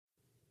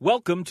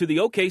Welcome to the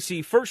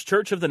OKC First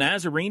Church of the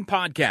Nazarene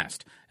podcast.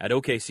 At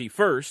OKC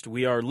First,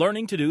 we are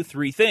learning to do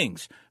three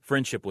things: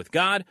 friendship with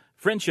God,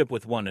 friendship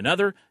with one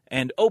another,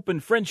 and open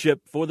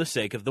friendship for the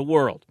sake of the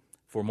world.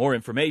 For more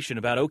information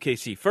about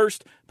OKC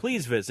First,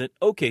 please visit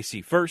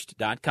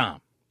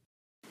okcfirst.com.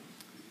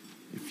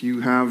 If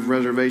you have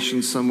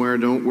reservations somewhere,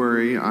 don't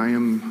worry.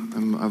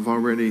 I've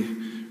already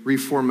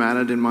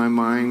reformatted in my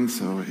mind,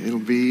 so it'll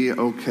be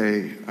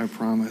okay, I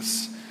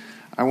promise.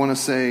 I want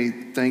to say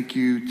thank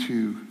you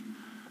to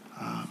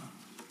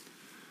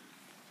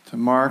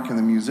Mark and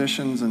the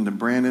musicians and to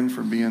Brandon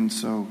for being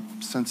so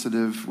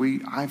sensitive. We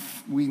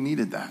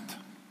needed that.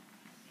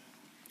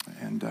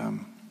 And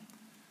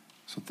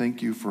so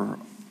thank you for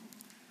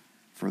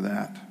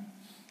that.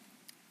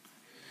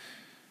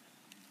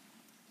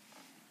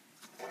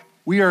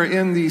 We are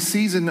in the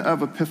season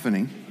of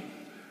Epiphany.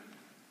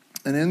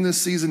 And in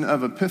this season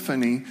of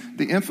Epiphany,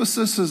 the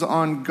emphasis is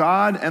on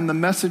God and the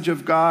message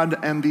of God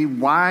and the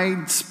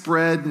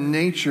widespread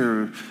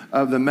nature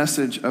of the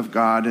message of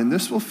God. And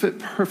this will fit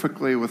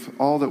perfectly with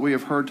all that we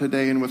have heard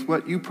today and with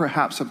what you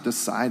perhaps have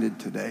decided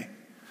today.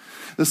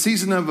 The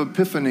season of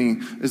Epiphany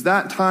is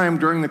that time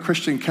during the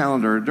Christian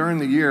calendar, during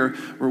the year,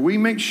 where we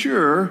make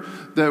sure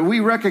that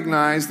we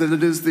recognize that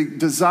it is the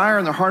desire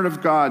in the heart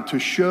of God to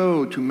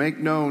show, to make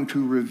known,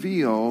 to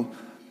reveal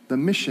the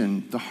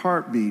mission, the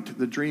heartbeat,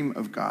 the dream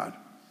of God.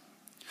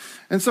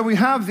 And so we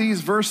have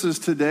these verses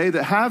today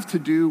that have to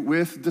do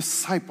with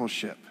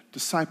discipleship.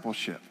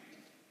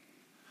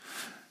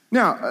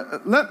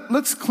 Now,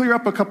 let's clear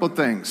up a couple of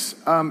things.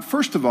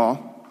 First of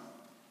all,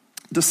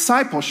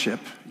 discipleship,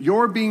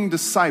 you're being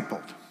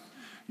discipled.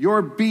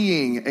 You're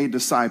being a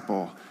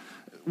disciple.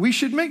 We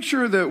should make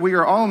sure that we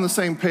are all on the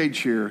same page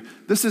here.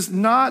 This is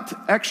not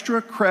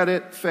extra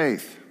credit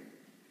faith.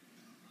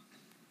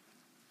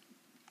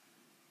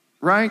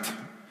 Right?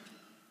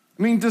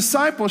 I mean,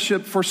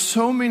 discipleship for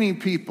so many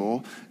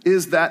people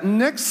is that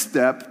next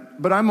step,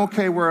 but I'm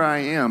okay where I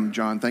am,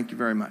 John. Thank you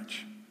very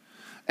much.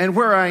 And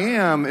where I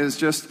am is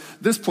just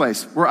this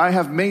place where I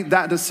have made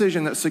that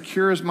decision that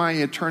secures my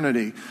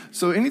eternity.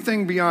 So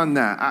anything beyond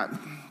that,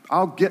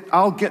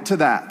 I'll get to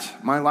that.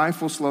 My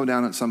life will slow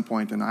down at some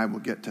point and I will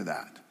get to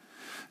that.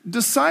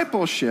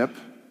 Discipleship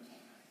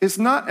is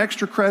not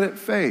extra credit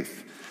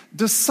faith.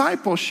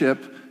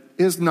 Discipleship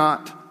is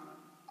not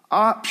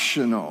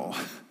optional.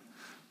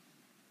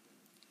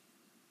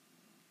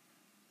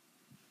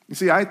 You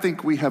see, I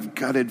think we have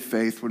gutted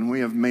faith when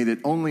we have made it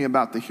only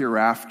about the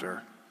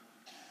hereafter.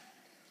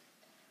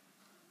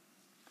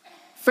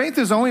 Faith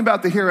is only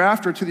about the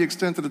hereafter to the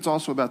extent that it's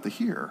also about the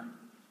here.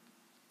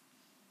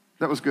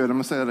 That was good. I'm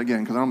going to say that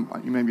again because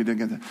you maybe didn't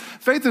get that.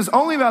 Faith is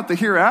only about the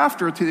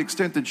hereafter to the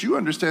extent that you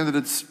understand that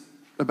it's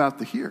about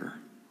the here.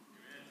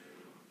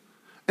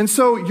 And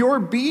so your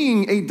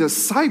being a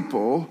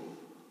disciple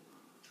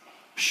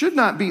should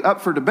not be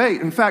up for debate.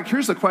 In fact,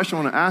 here's the question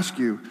I want to ask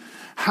you.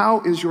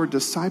 How is your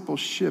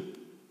discipleship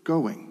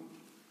going?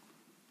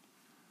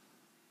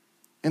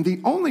 And the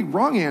only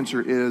wrong answer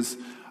is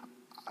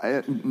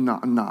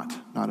not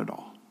at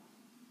all.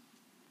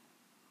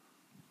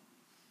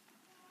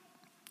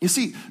 You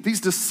see, these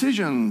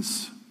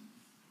decisions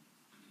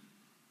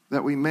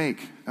that we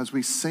make as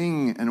we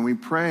sing and we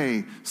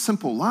pray,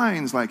 simple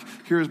lines like,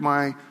 here's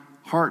my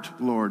heart,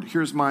 Lord.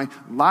 Here's my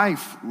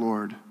life,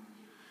 Lord.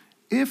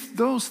 If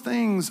those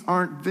things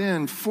aren't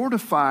then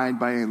fortified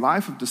by a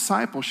life of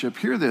discipleship,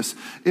 hear this,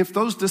 if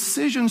those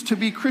decisions to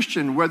be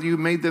Christian, whether you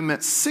made them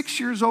at 6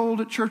 years old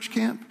at church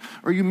camp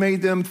or you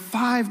made them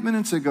 5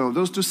 minutes ago,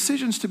 those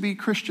decisions to be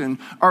Christian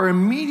are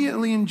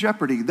immediately in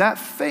jeopardy. That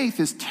faith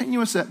is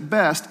tenuous at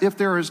best if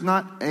there is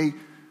not a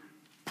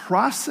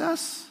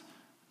process,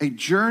 a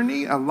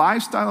journey, a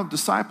lifestyle of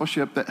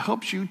discipleship that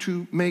helps you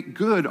to make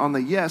good on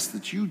the yes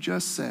that you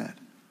just said.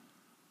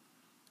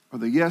 Or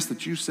the yes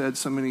that you said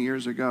so many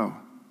years ago.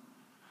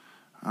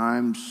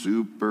 I'm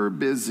super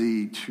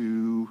busy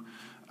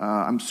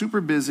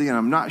and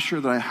I'm not sure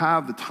that I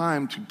have the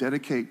time to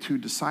dedicate to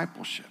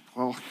discipleship.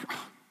 Well,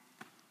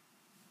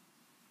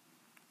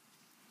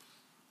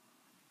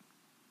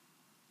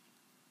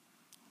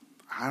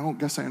 I don't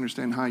guess I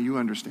understand how you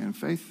understand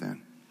faith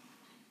then.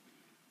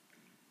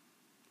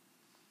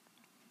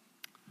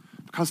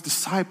 Because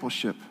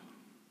discipleship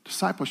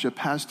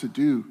has to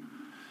do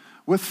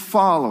with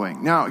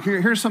following. Now,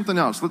 here's something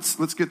else.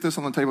 Let's get this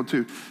on the table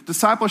too.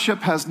 Discipleship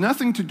has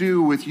nothing to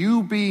do with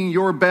you being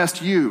your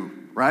best you,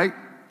 right?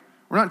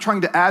 We're not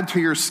trying to add to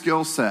your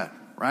skill set,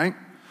 right?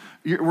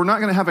 We're not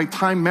going to have a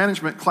time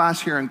management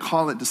class here and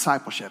call it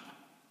discipleship.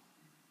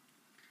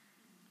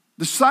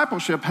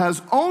 Discipleship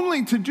has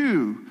only to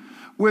do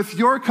with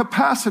your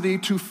capacity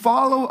to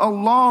follow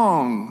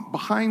along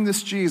behind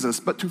this Jesus,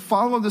 but to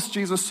follow this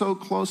Jesus so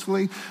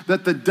closely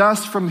that the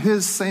dust from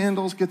his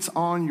sandals gets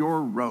on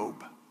your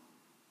robe.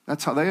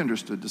 That's how they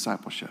understood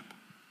discipleship.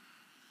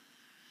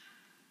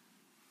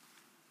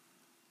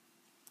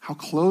 How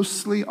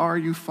closely are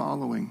you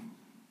following?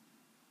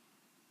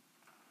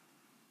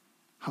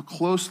 How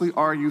closely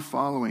are you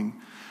following?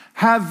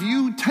 Have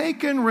you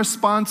taken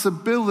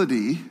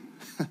responsibility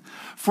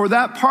for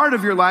that part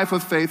of your life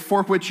of faith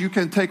for which you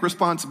can take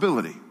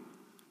responsibility.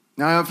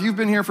 Now, if you've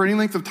been here for any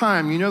length of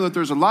time, you know that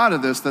there's a lot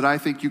of this that I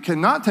think you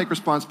cannot take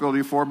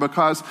responsibility for,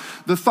 because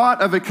the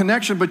thought of a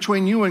connection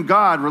between you and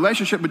God,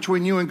 relationship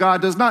between you and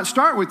God, does not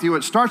start with you,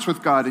 it starts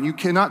with God, and you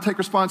cannot take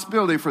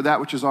responsibility for that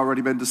which has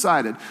already been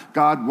decided.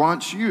 God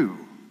wants you.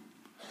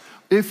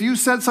 If you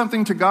said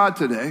something to God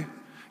today,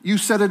 you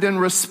said it in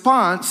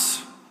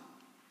response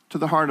to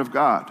the heart of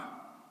God.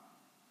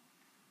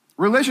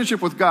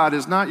 Relationship with God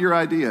is not your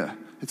idea.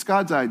 It's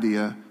God's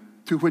idea,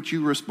 to which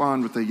you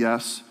respond with a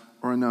yes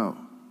or a no.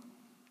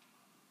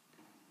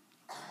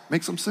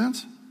 Make some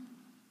sense?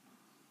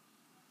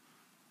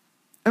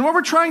 And what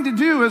we're trying to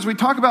do as we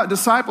talk about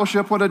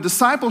discipleship, what a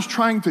disciple's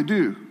trying to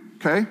do,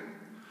 okay?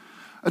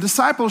 A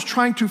disciple's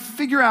trying to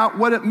figure out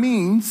what it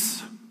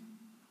means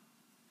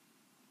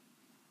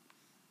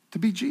to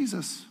be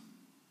Jesus.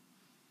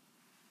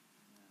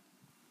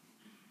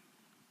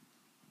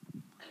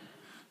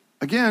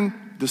 Again,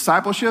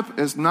 discipleship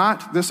is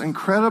not this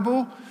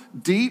incredible,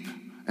 deep,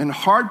 and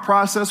hard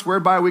process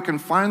whereby we can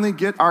finally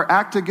get our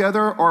act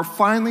together or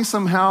finally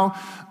somehow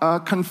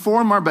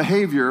conform our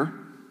behavior.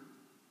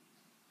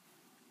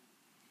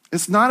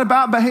 It's not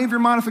about behavior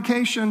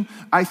modification.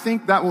 I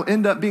think that will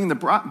end up being the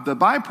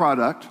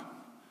byproduct.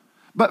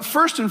 But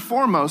first and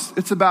foremost,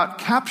 it's about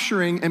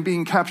capturing and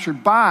being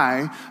captured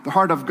by the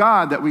heart of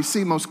God that we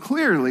see most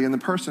clearly in the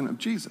person of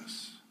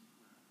Jesus.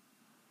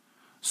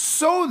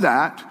 So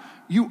that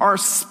you are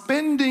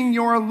spending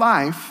your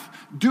life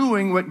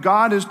doing what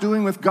God is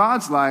doing with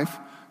God's life,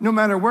 no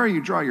matter where you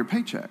draw your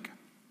paycheck.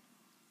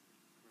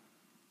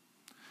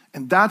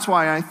 And that's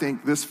why I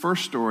think this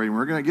first story, and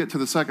we're going to get to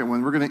the second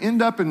one, we're going to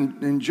end up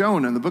in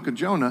Jonah, in the book of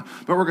Jonah,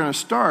 but we're going to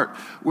start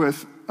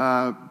with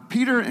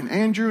Peter and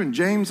Andrew and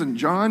James and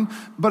John.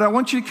 But I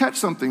want you to catch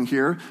something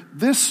here.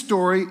 This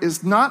story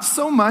is not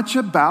so much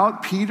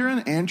about Peter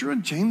and Andrew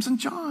and James and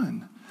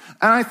John.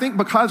 And I think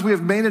because we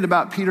have made it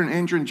about Peter and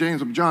Andrew and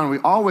James and John, we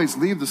always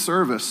leave the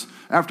service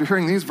after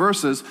hearing these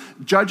verses,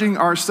 judging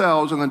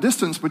ourselves and the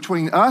distance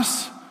between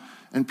us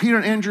and Peter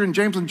and Andrew and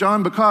James and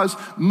John, because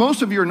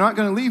most of you are not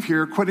going to leave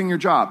here quitting your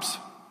jobs,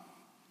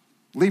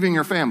 leaving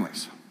your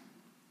families.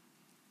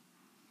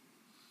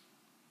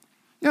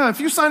 If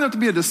you sign up to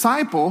be a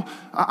disciple,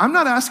 I'm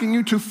not asking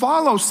you to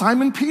follow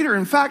Simon Peter.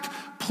 In fact,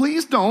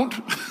 please don't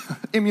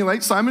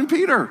emulate Simon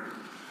Peter.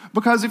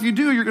 Because if you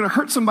do, you're going to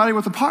hurt somebody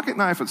with a pocket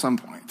knife at some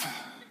point.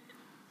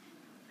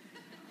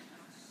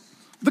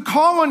 The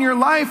call on your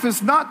life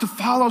is not to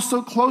follow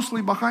so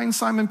closely behind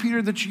Simon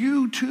Peter that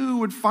you too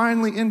would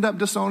finally end up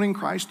disowning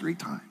Christ 3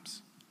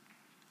 times.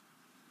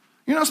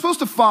 You're not supposed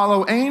to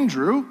follow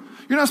Andrew.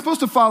 You're not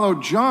supposed to follow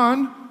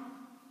John.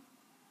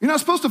 You're not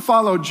supposed to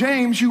follow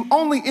James. You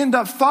only end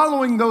up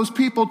following those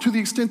people to the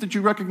extent that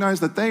you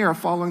recognize that they are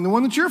following the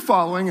one that you're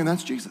following, and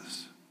that's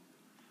Jesus.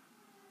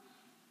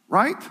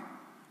 Right?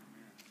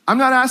 I'm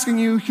not asking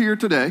you here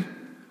today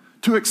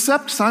to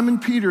accept Simon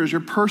Peter as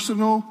your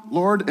personal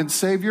Lord and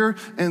Savior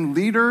and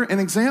leader and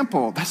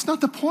example. That's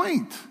not the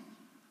point.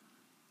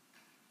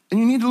 And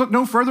you need to look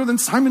no further than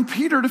Simon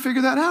Peter to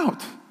figure that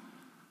out.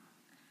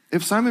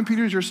 If Simon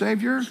Peter is your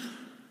Savior,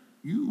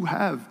 you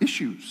have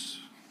issues.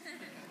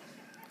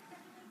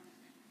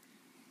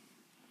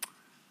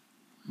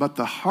 But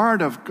the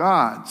heart of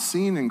God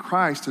seen in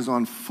Christ is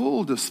on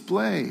full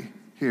display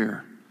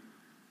here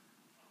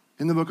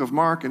in the book of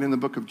Mark and in the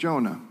book of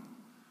Jonah.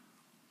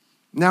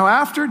 Now,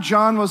 after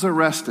John was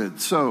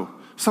arrested, so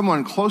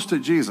someone close to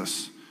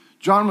Jesus,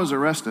 John was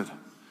arrested.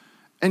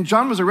 And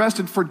John was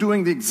arrested for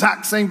doing the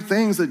exact same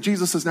things that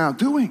Jesus is now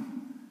doing.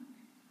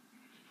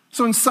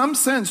 So in some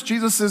sense,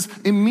 Jesus is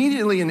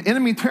immediately in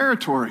enemy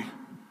territory.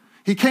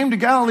 He came to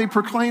Galilee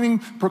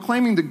proclaiming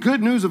the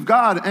good news of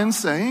God and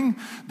saying,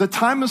 the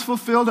time is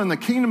fulfilled and the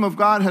kingdom of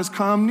God has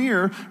come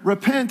near.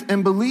 Repent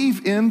and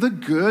believe in the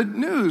good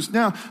news.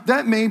 Now,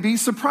 that may be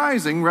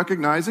surprising,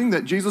 recognizing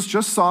that Jesus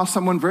just saw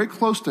someone very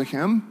close to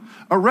him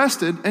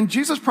arrested, and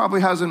Jesus probably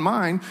has in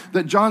mind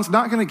that John's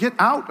not going to get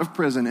out of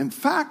prison. In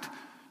fact,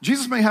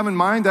 Jesus may have in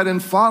mind that in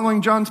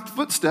following John's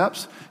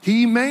footsteps,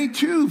 he may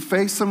too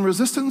face some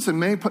resistance and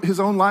may put his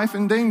own life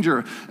in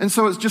danger. And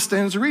so it just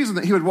stands to reason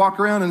that he would walk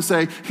around and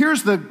say,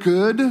 here's the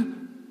good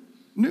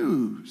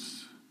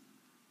news.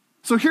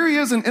 So here he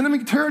is in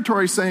enemy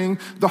territory saying,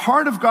 the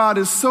heart of God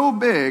is so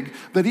big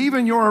that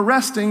even your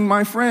arresting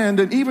my friend,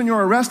 and even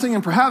your arresting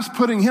and perhaps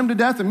putting him to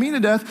death and me to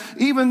death,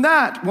 even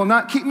that will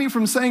not keep me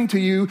from saying to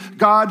you,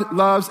 God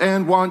loves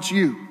and wants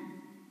you.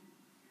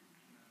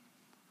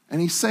 And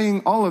he's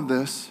saying all of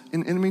this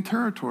in enemy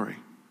territory.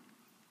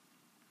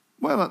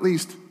 Well, at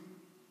least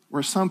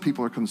where some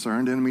people are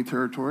concerned, enemy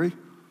territory.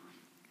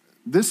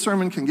 This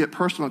sermon can get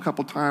personal a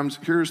couple times.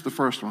 Here's the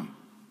first one.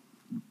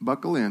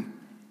 Buckle in.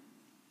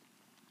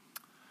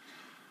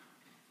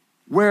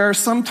 Where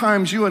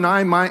sometimes you and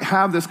I might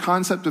have this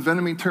concept of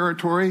enemy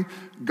territory,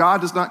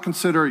 God does not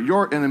consider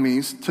your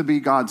enemies to be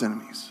God's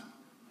enemies.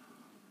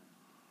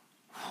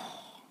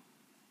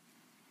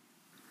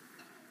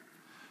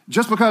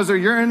 Just because they're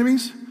your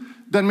enemies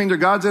doesn't mean they're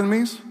God's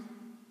enemies.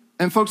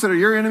 And folks that are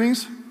your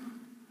enemies,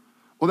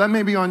 Well, that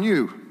may be on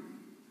you.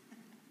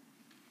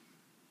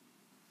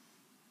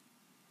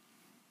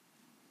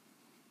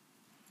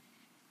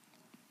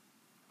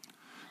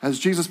 As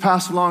Jesus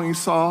passed along, he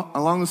saw,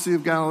 along the Sea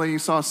of Galilee, he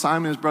saw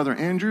Simon and his brother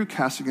Andrew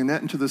casting a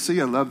net into the sea.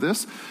 I love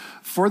this.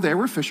 For they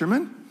were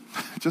fishermen.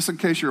 Just in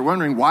case you're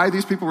wondering why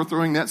these people were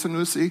throwing nets into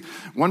the sea,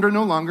 wonder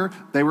no longer,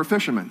 they were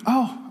fishermen.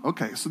 Oh,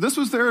 okay. So this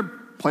was their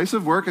place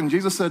of work, and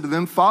Jesus said to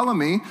them, follow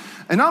me,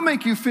 and I'll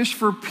make you fish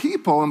for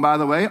people. And by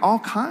the way, all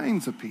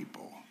kinds of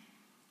people.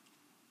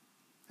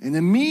 And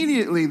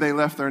immediately they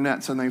left their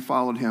nets and they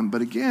followed him.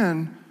 But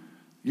again,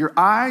 your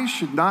eyes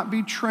should not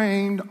be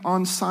trained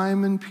on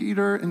Simon,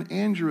 Peter, and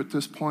Andrew at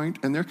this point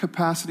and their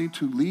capacity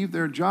to leave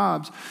their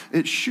jobs.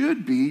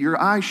 Your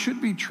eyes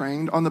should be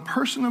trained on the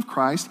person of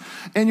Christ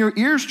and your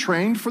ears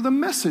trained for the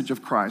message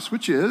of Christ,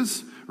 which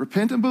is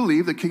repent and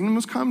believe the kingdom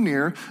has come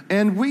near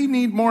and we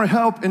need more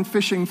help in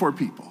fishing for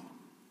people.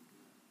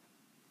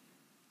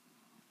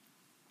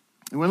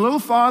 He went a little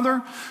farther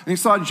and he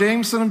saw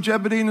James, son of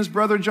Zebedee, and his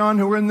brother John,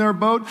 who were in their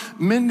boat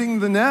mending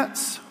the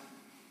nets.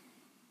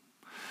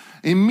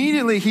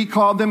 Immediately he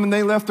called them, and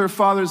they left their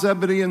father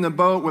Zebedee in the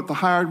boat with the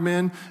hired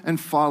men and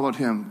followed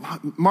him.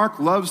 Mark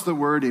loves the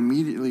word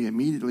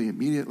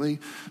immediately.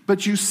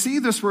 But you see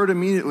this word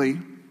immediately,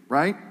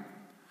 right?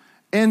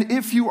 And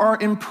if you are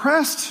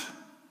impressed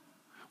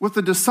with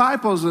the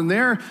disciples and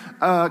their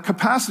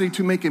capacity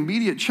to make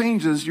immediate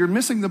changes, you're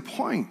missing the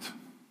point.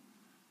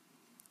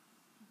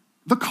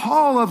 The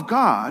call of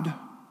God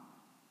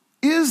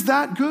is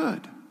that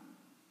good.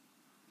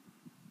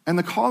 And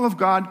the call of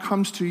God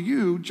comes to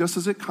you just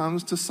as it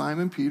comes to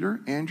Simon, Peter,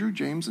 Andrew,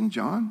 James, and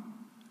John.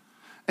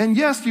 And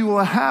yes, you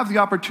will have the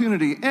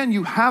opportunity and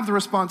you have the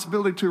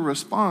responsibility to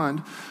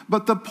respond.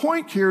 But the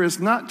point here is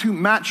not to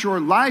match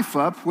your life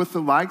up with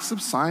the likes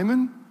of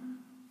Simon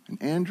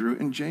and Andrew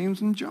and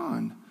James and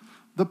John.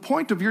 The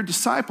point of your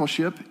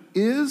discipleship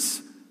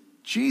is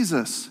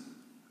Jesus.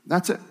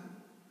 That's it.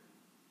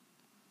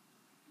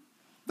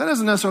 That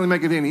doesn't necessarily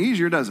make it any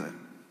easier, does it?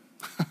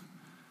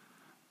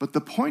 But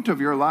the point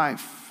of your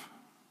life,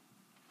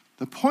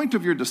 the point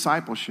of your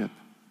discipleship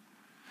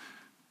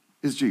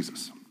is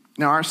Jesus.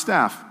 Now, our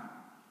staff,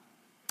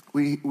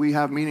 we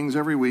have meetings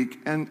every week,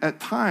 and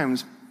at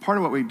times, part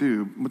of what we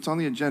do, what's on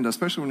the agenda,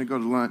 especially when we go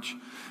to lunch,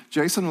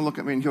 Jason will look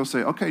at me and he'll say,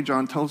 okay,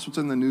 John, tell us what's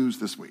in the news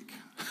this week.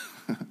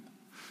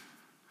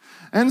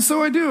 And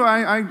so I do.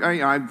 I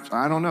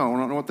don't know. I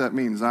don't know what that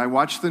means. I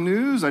watch the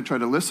news. I try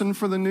to listen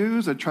for the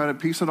news. I try to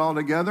piece it all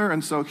together.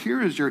 And so here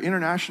is your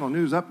international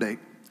news update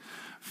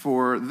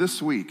for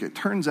this week. It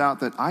turns out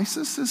that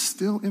ISIS is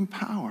still in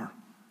power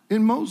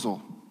in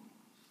Mosul.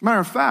 Matter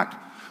of fact,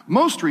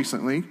 most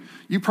recently,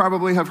 you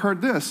probably have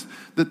heard this,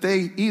 that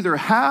they either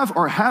have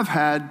or have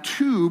had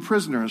 2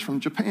 prisoners from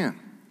Japan.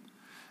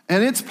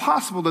 And it's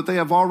possible that they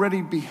have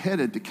already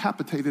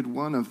decapitated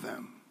one of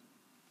them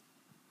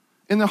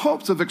in the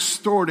hopes of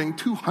extorting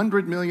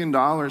 $200 million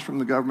from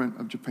the government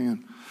of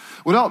Japan.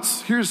 What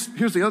else? Here's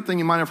the other thing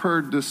you might have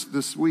heard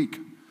this week.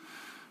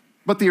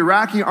 But the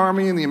Iraqi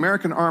army and the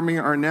American army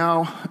are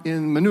now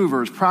in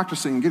maneuvers,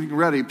 practicing, getting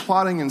ready,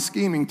 plotting and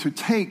scheming to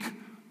take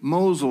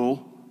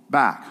Mosul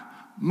back.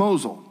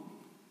 Mosul.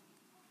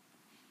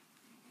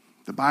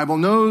 The Bible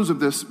knows of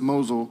this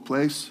Mosul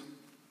place.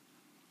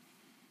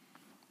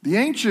 The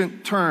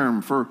ancient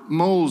term for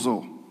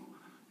Mosul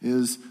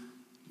is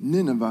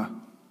Nineveh.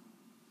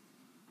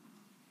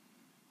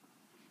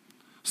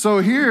 So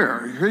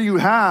here you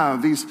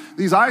have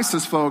these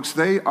ISIS folks.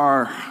 They're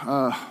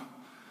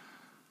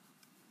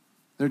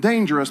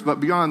dangerous, but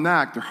beyond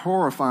that, they're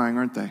horrifying,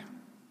 aren't they?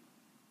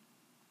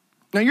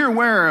 Now, you're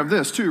aware of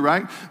this too,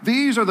 right?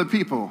 These are the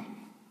people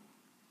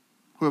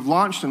who have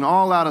launched an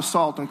all-out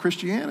assault on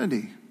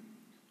Christianity.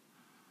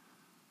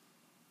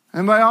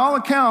 And by all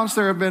accounts,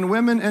 there have been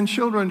women and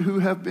children who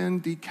have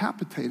been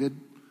decapitated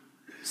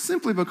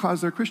simply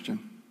because they're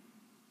Christian.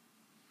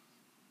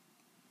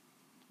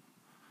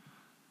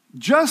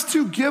 Just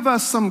to give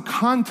us some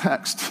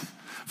context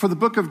for the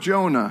book of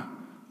Jonah,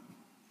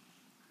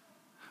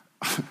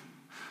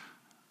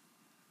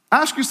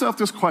 ask yourself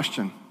this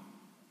question.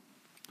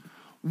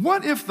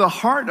 What if the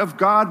heart of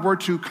God were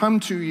to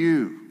come to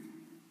you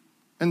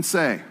and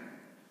say,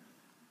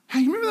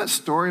 hey, you remember that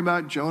story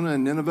about Jonah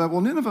and Nineveh?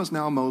 Well, Nineveh's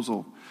now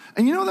Mosul.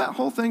 And you know that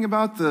whole thing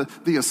about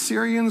the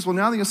Assyrians? Well,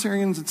 now the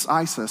Assyrians, it's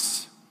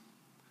ISIS.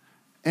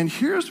 And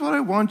here's what I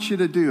want you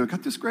to do. I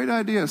got this great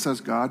idea,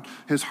 says God,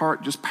 his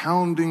heart just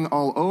pounding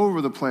all over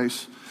the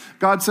place.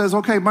 God says,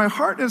 okay, my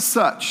heart is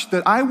such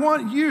that I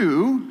want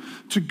you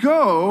to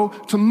go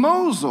to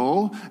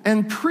Mosul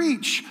and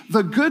preach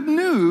the good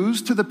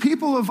news to the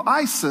people of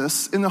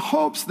ISIS in the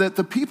hopes that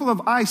the people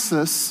of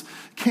ISIS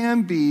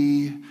can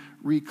be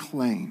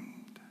reclaimed.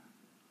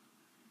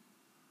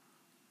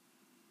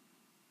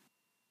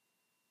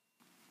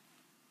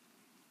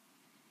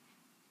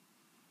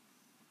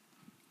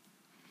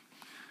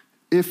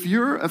 If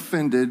you're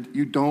offended,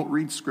 you don't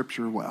read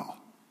Scripture well.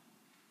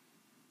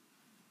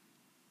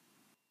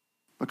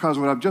 Because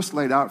what I've just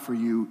laid out for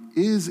you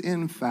is,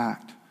 in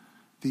fact,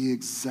 the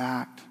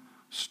exact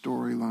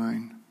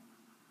storyline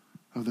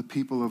of the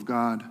people of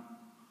God.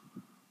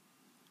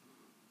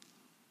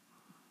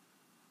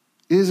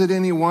 Is it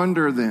any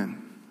wonder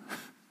then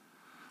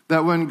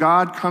that when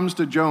God comes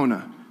to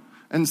Jonah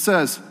and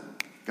says,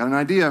 got an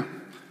idea.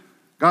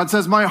 God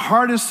says, my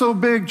heart is so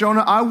big,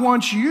 Jonah, I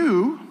want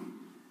you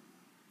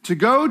to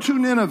go to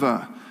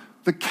Nineveh,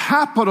 the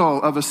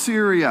capital of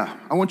Assyria.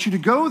 I want you to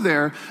go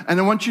there, and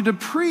I want you to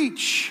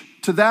preach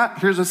to that.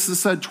 Here's this is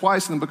said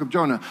twice in the book of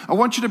Jonah. I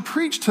want you to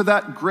preach to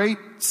that great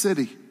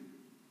city.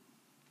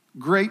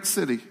 Great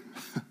city.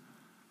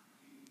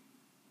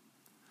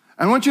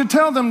 I want you to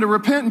tell them to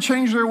repent and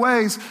change their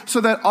ways so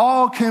that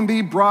all can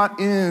be brought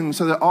in,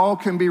 so that all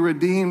can be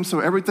redeemed, so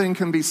everything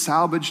can be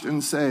salvaged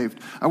and saved.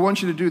 I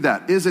want you to do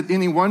that. Is it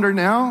any wonder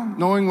now,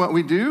 knowing what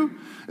we do?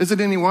 Is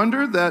it any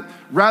wonder that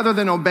rather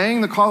than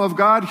obeying the call of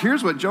God,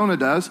 here's what Jonah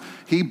does.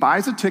 He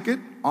buys a ticket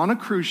on a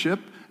cruise ship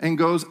and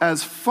goes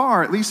as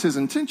far, at least his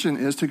intention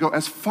is to go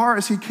as far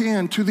as he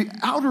can to the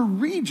outer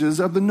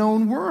reaches of the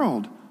known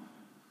world.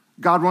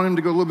 God wanted him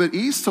to go a little bit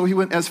east, so he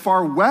went as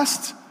far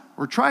west,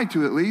 or tried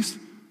to at least,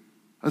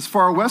 as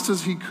far west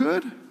as he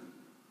could,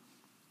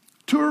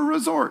 to a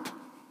resort.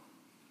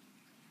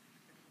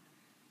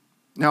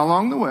 Now,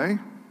 along the way,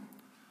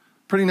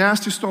 pretty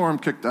nasty storm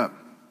kicked up.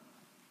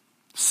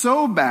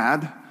 So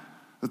bad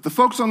that the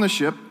folks on the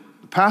ship,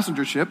 the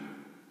passenger ship,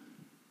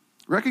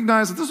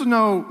 recognized that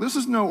this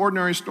is no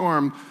ordinary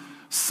storm.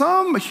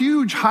 Some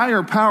huge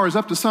higher power is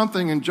up to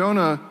something, and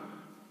Jonah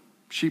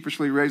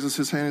sheepishly raises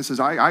his hand and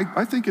says,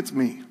 I think it's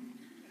me.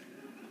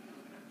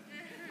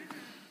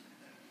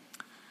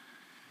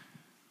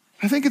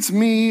 I think it's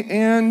me,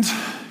 and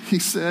he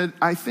said,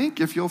 I think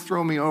if you'll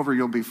throw me over,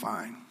 you'll be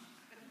fine.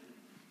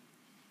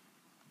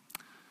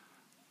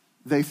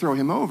 They throw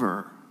him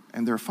over,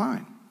 and they're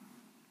fine.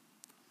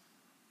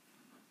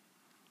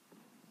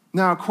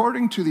 Now,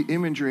 according to the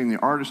imagery and the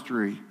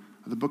artistry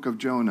of the book of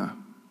Jonah,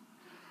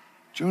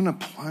 Jonah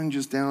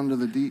plunges down to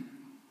the deep.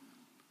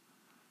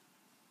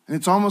 And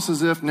it's almost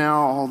as if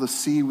now all the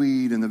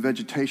seaweed and the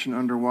vegetation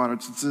underwater,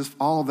 it's as if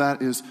all of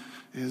that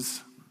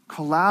is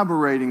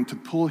collaborating to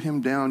pull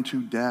him down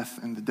to death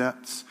and the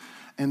depths.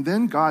 And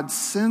then God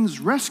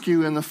sends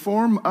rescue in the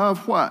form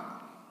of what?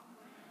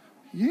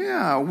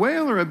 Yeah, a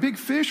whale or a big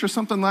fish or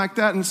something like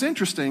that. And it's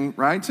interesting,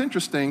 right? It's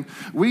interesting.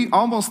 We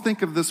almost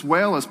think of this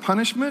whale as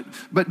punishment,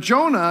 but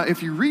Jonah,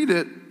 if you read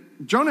it,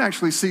 Jonah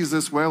actually sees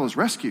this whale as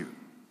rescue.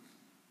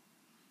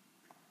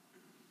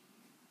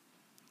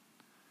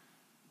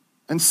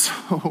 And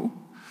so,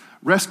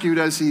 rescued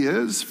as he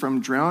is from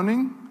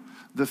drowning,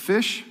 the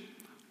fish,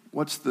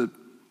 what's the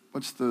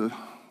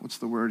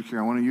word here?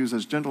 I want to use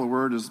as gentle a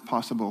word as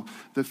possible.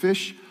 The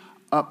fish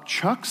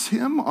upchucks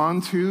him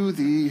onto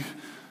the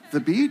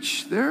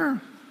beach there.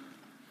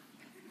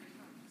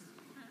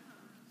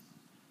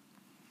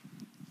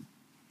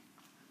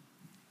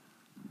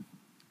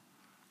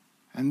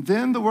 And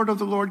then the word of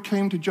the Lord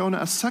came to Jonah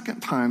a second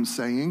time,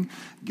 saying,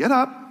 get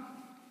up,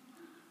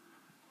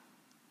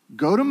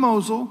 go to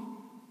Mosul,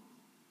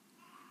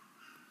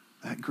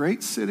 that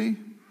great city,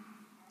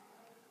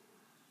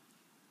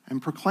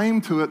 and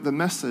proclaim to it the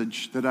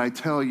message that I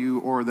tell you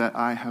or that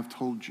I have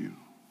told you.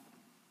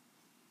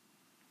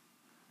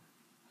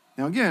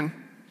 Now again,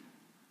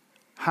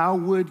 how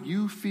would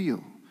you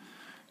feel?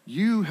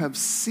 You have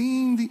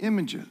seen the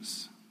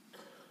images,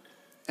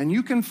 and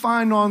you can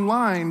find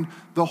online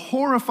the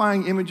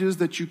horrifying images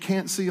that you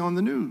can't see on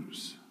the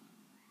news.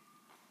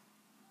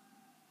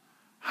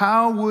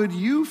 How would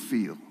you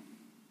feel?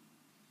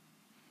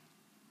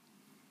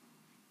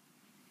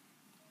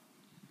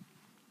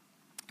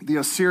 The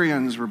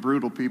Assyrians were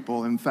brutal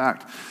people. In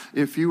fact,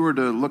 if you were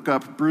to look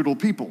up brutal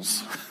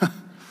peoples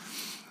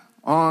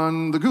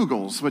on the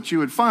Googles, what you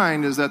would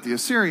find is that the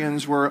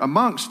Assyrians were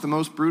amongst the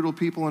most brutal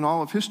people in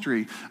all of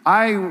history.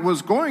 I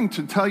was going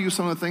to tell you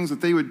some of the things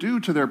that they would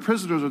do to their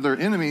prisoners or their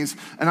enemies,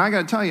 and I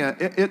got to tell you,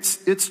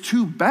 it's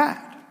too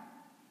bad.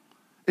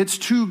 It's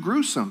too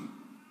gruesome.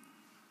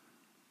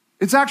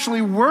 It's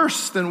actually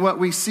worse than what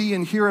we see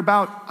and hear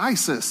about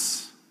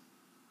ISIS.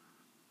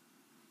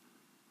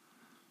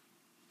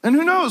 And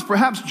who knows,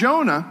 perhaps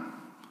Jonah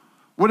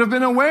would have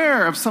been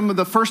aware of some of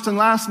the first and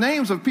last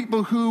names of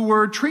people who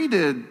were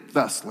treated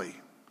thusly.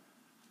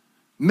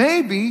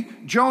 Maybe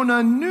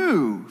Jonah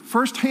knew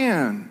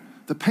firsthand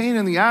the pain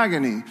and the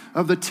agony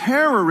of the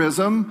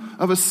terrorism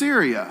of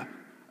Assyria,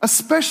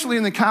 especially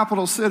in the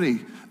capital city,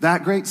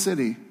 that great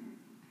city,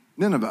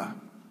 Nineveh.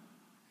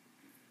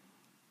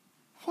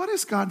 What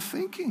is God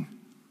thinking?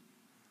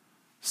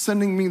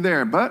 Sending me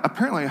there, but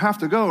apparently I have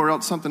to go or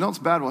else something else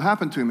bad will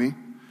happen to me.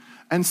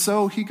 And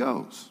so he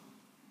goes.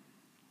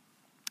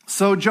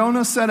 So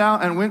Jonah set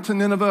out and went to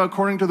Nineveh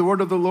according to the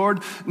word of the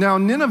Lord. Now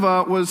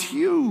Nineveh was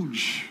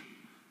huge.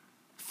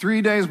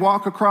 3 days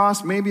walk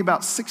across, maybe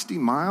about 60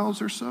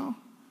 miles or so.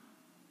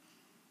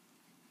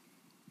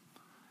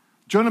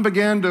 Jonah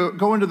began to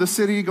go into the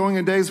city, going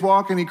a day's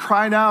walk, and he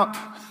cried out,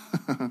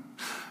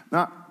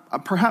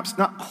 perhaps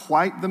not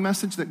quite the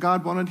message that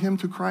God wanted him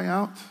to cry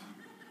out.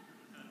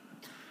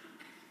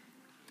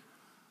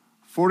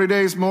 40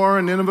 days more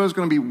and Nineveh is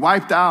going to be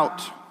wiped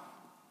out.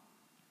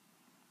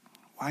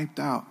 wiped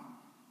out.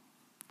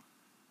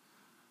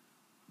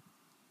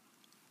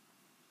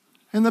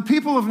 And the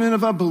people of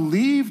Nineveh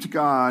believed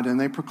God, and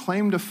they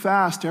proclaimed a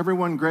fast.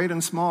 Everyone, great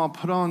and small,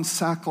 put on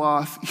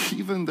sackcloth,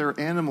 even their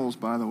animals,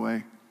 by the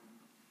way.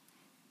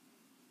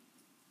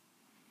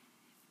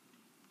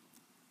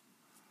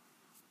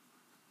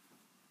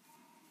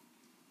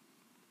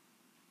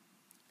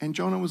 And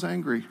Jonah was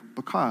angry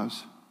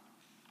because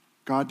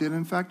God did,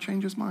 in fact,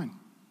 change his mind.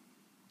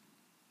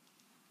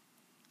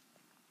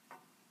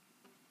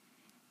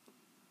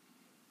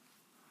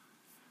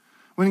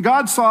 When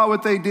God saw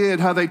what they did,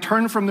 how they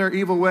turned from their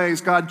evil ways,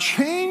 God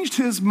changed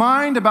his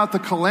mind about the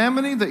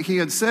calamity that he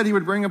had said he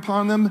would bring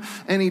upon them,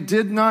 and he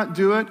did not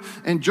do it.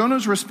 And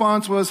Jonah's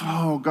response was,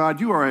 "Oh, God,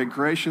 you are a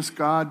gracious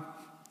God.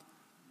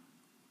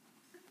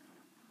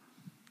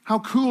 How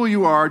cool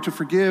you are to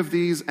forgive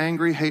these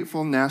angry,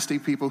 hateful, nasty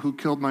people who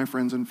killed my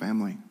friends and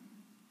family."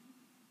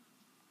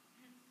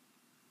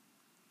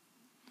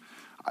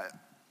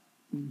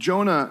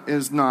 Jonah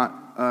is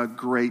not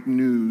great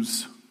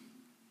news.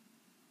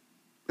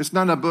 It's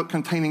not a book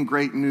containing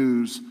great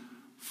news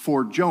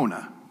for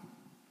Jonah.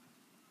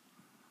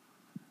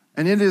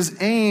 And it is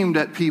aimed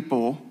at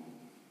people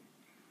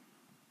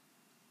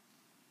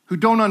who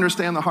don't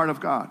understand the heart of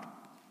God.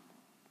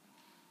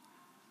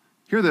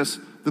 Hear this.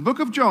 The book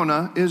of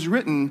Jonah is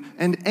written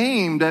and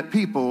aimed at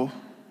people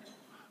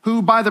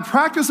who, by the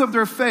practice of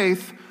their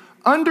faith,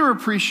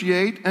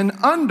 underappreciate and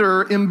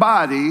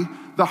under-embody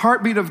the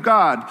heartbeat of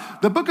God.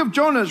 The book of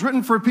Jonah is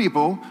written for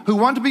people who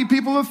want to be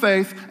people of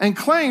faith and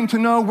claim to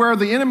know where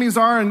the enemies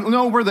are and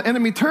know where the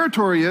enemy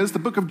territory is. The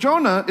book of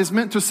Jonah is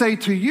meant to say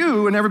to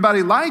you and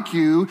everybody like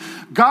you,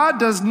 God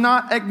does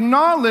not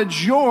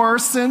acknowledge your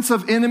sense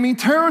of enemy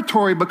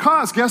territory,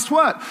 because guess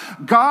what?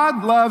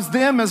 God loves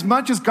them as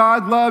much as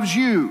God loves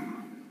you.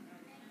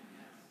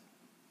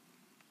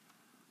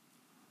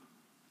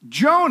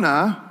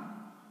 Jonah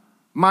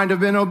might have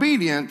been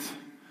obedient,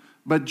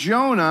 but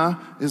Jonah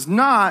is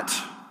not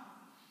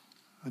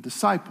a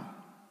disciple.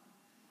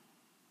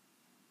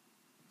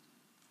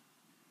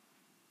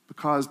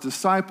 Because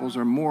disciples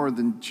are more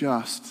than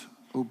just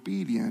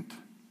obedient.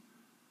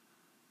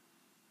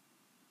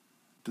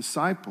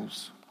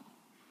 Disciples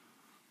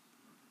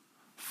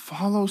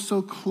follow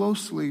so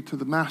closely to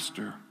the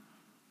master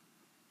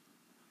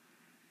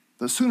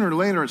that sooner or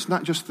later it's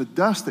not just the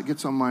dust that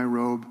gets on my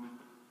robe.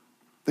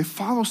 They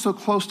follow so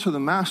close to the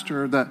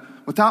master that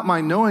without my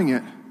knowing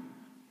it,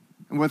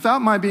 and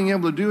without my being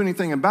able to do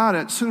anything about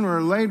it, sooner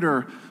or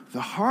later,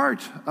 the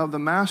heart of the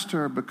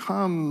master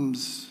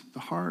becomes the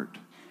heart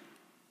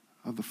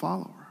of the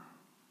follower.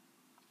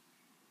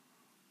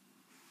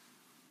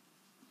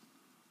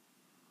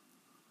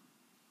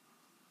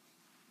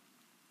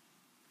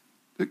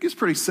 It gets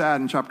pretty sad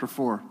in chapter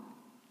 4.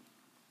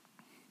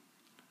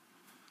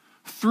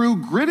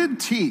 Through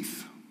gritted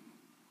teeth,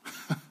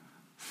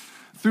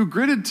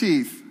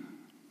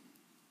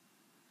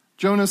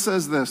 Jonah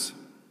says this.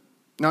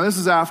 Now, this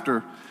is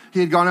after he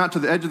had gone out to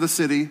the edge of the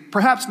city,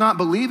 perhaps not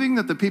believing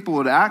that the people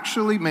would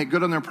actually make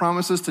good on their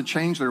promises to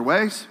change their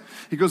ways.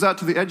 He goes out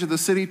to the edge of the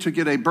city to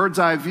get a bird's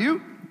eye view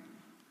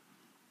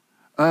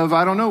of,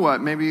 I don't know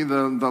what, maybe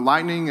the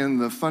lightning and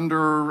the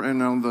thunder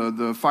and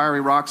the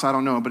fiery rocks, I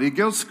don't know. But he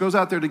goes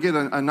out there to get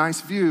a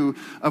nice view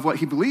of what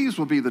he believes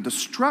will be the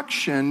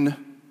destruction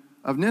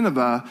of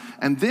Nineveh.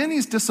 And then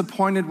he's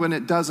disappointed when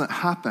it doesn't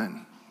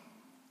happen,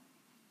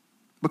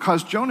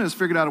 because Jonah has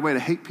figured out a way to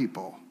hate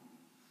people,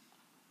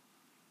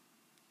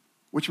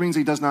 which means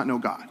he does not know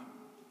God.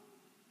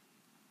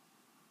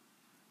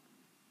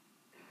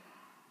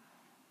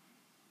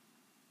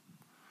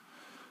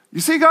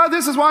 You see, God,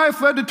 this is why I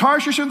fled to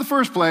Tarshish in the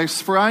first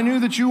place, for I knew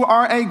that you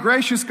are a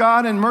gracious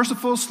God and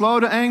merciful, slow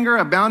to anger,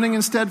 abounding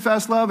in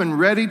steadfast love, and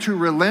ready to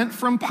relent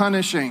from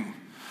punishing.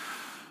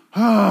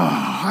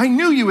 Oh, I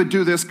knew you would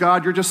do this,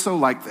 God. You're just so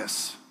like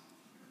this.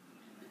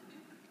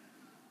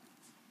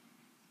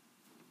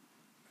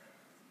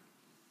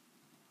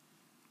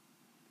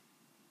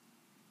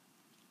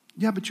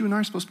 Yeah, but you and I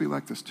are supposed to be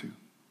like this too.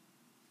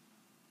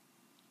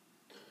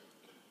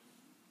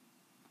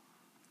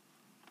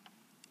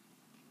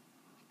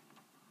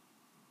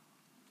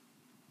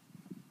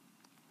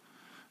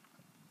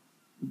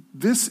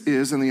 This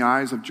is, in the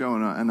eyes of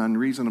Jonah, an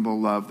unreasonable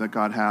love that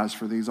God has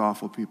for these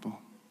awful people.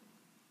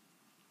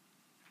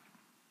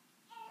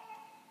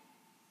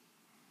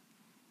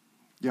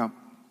 Yeah,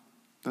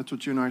 that's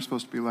what you and I are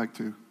supposed to be like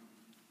too.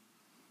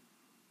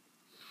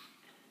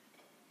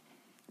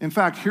 In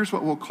fact, here's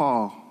what we'll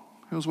call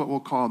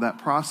that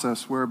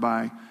process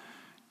whereby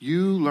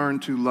you learn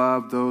to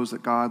love those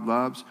that God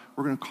loves.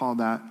 We're going to call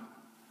that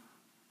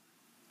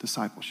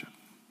discipleship.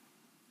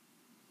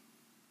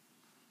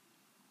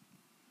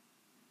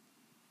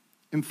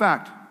 In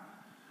fact,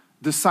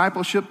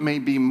 discipleship may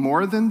be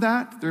more than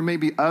that. There may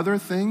be other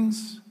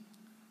things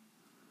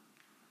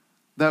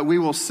that we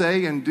will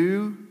say and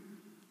do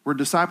where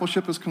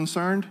discipleship is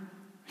concerned.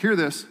 Hear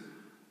this.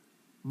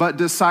 But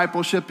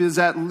discipleship is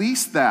at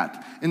least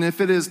that. And if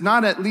it is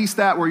not at least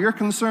that where you're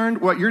concerned,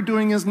 what you're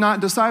doing is not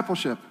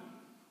discipleship.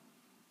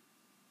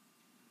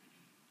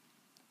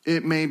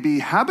 It may be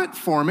habit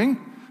forming,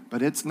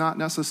 but it's not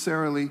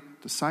necessarily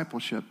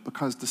discipleship,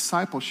 because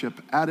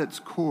discipleship at its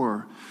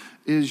core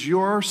is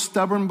your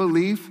stubborn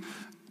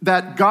belief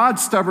that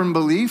God's stubborn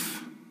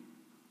belief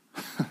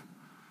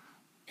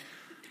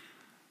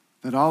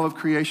that all of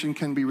creation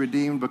can be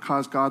redeemed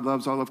because God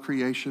loves all of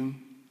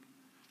creation.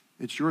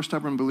 It's your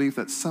stubborn belief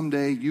that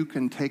someday you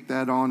can take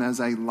that on as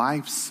a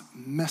life's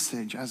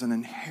message, as an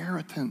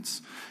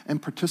inheritance,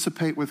 and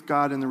participate with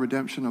God in the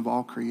redemption of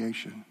all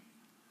creation.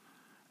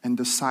 And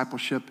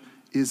discipleship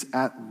is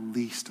at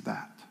least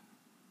that.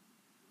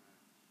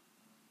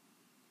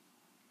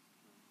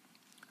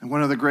 And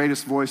one of the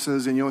greatest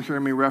voices, and you'll hear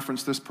me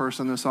reference this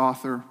person, this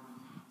author,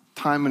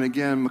 time and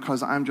again,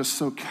 because I'm just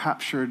so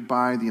captured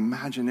by the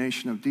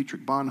imagination of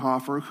Dietrich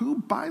Bonhoeffer, who,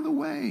 by the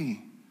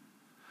way,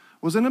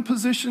 was in a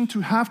position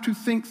to have to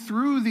think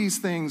through these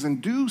things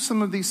and do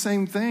some of these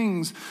same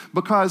things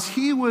because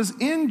he was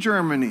in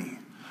Germany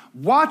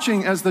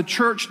watching as the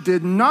church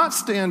did not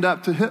stand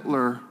up to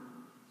Hitler.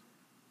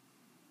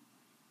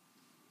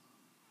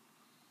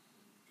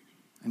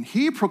 And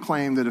he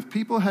proclaimed that if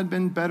people had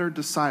been better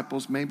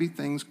disciples, maybe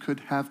things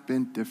could have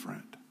been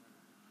different.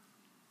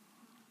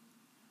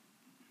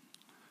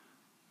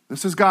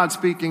 This is God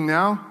speaking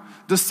now.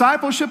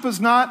 Discipleship is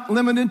not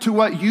limited to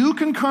what you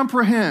can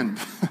comprehend.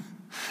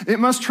 It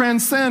must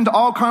transcend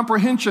all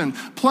comprehension.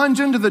 Plunge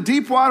into the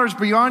deep waters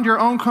beyond your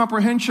own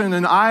comprehension.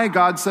 And I,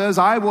 God says,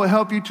 I will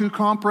help you to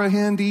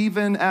comprehend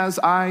even as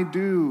I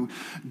do.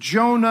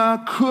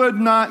 Jonah could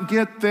not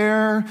get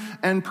there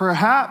and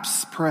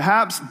perhaps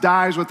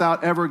dies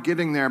without ever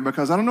getting there.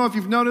 Because I don't know if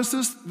you've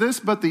noticed this,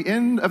 but the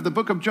end of the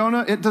book of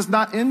Jonah, it does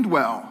not end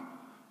well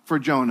for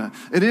Jonah.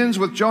 It ends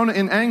with Jonah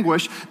in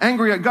anguish,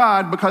 angry at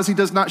God because he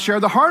does not share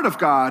the heart of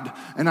God.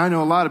 And I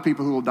know a lot of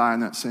people who will die in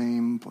that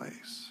same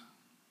place.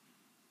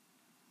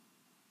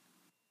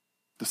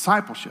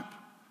 Discipleship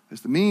is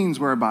the means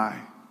whereby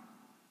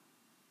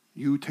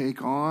you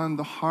take on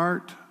the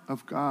heart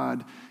of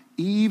God,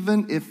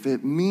 even if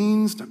it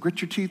means, now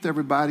grit your teeth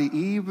everybody,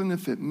 even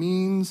if it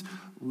means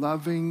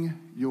loving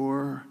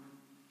your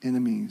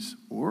enemies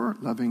or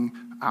loving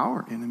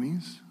our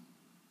enemies.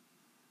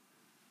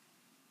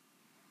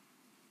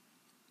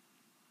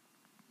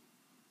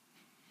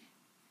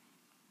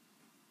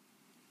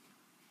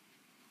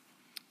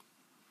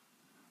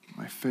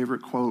 My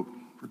favorite quote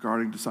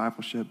regarding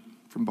discipleship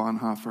from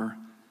Bonhoeffer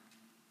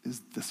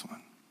is this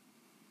one.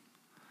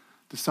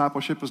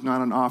 Discipleship is not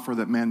an offer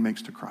that man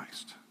makes to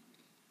Christ.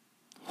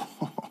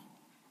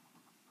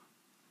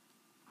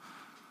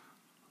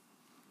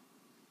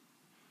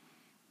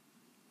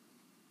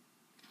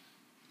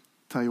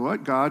 Tell you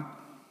what, God,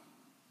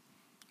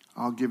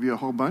 I'll give you a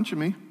whole bunch of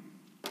me.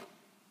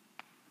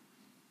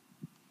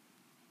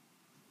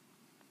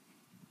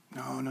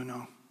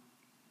 No.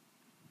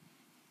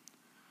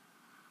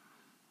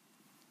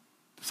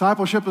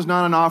 Discipleship is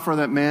not an offer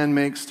that man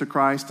makes to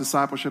Christ.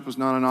 Discipleship is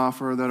not an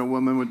offer that a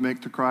woman would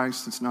make to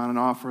Christ. It's not an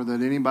offer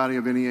that anybody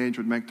of any age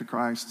would make to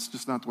Christ. It's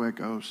just not the way it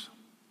goes.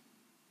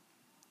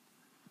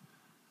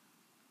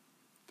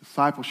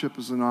 Discipleship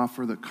is an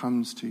offer that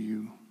comes to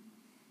you.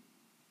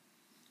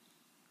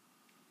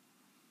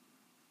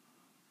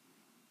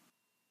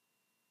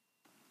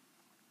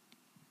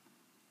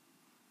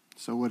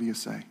 So what do you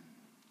say?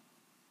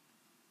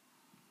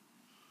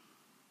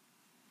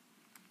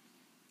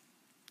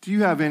 Do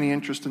you have any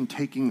interest in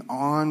taking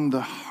on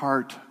the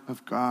heart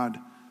of God?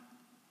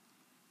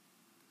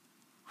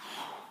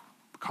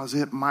 Because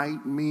it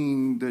might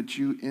mean that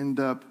you end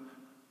up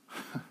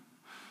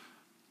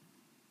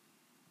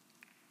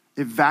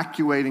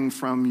evacuating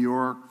from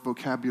your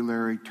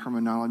vocabulary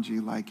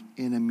terminology like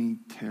enemy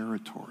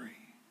territory.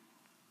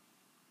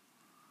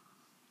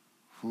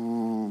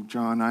 Oh,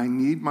 John, I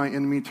need my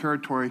enemy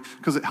territory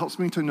because it helps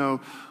me to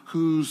know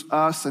who's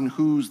us and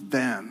who's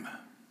them.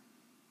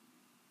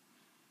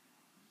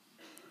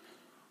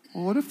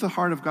 Well, what if the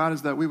heart of God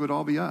is that we would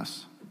all be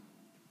us?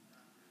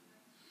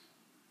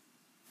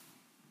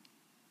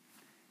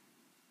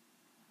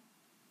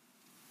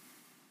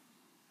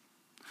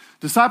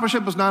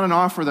 Discipleship is not an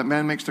offer that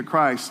man makes to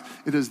Christ.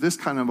 It is this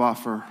kind of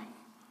offer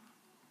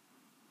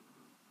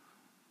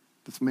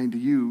that's made to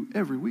you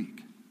every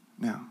week.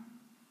 Now,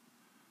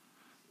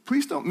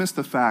 please don't miss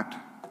the fact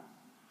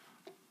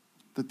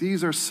that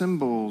these are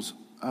symbols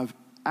of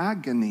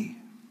agony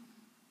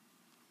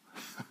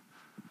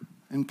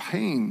and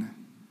pain,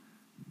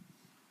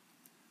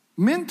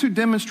 meant to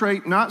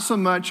demonstrate not so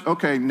much,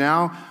 okay,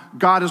 now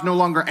God is no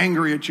longer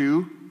angry at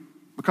you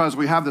because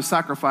we have the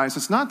sacrifice.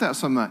 It's not that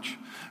so much.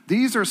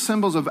 These are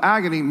symbols of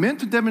agony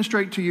meant to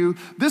demonstrate to you,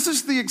 this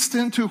is the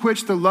extent to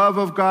which the love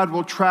of God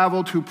will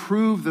travel to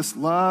prove this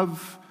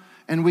love.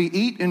 And we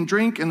eat and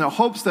drink in the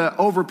hopes that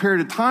over a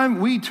period of time,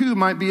 we too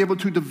might be able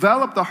to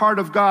develop the heart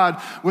of God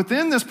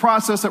within this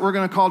process that we're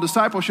going to call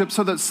discipleship,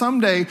 so that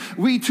someday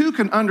we too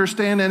can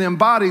understand and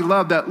embody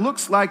love that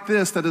looks like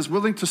this, that is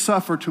willing to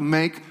suffer to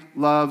make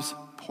love's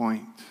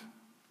point.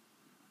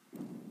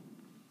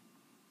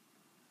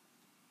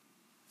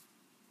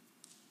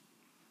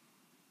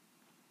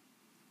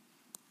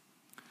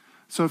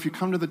 So if you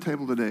come to the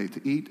table today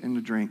to eat and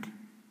to drink,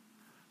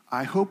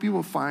 I hope you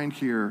will find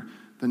here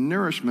the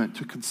nourishment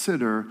to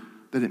consider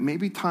that it may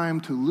be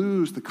time to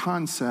lose the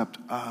concept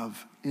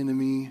of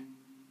enemy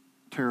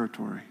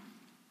territory.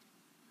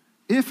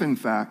 If, in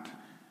fact,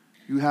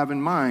 you have in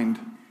mind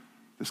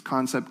this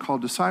concept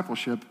called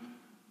discipleship,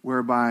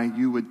 whereby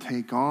you would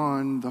take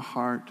on the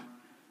heart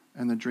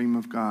and the dream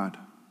of God.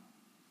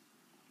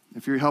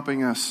 If you're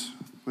helping us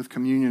with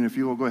communion, if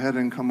you will go ahead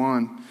and come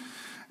on.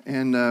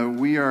 And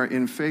we are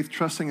in faith,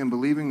 trusting and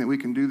believing that we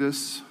can do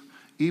this,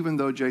 even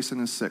though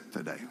Jason is sick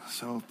today.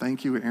 So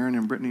thank you, Aaron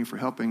and Brittany, for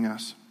helping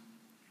us.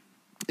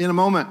 In a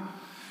moment,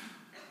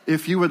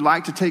 if you would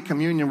like to take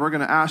communion, we're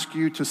going to ask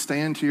you to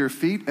stand to your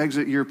feet,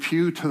 exit your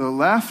pew to the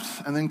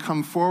left, and then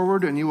come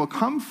forward. And you will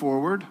come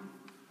forward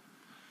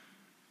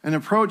and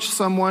approach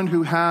someone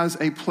who has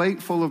a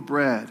plate full of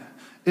bread.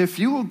 If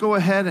you will go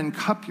ahead and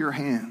cup your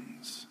hands,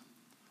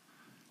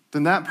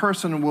 then that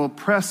person will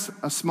press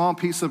a small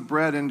piece of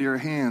bread into your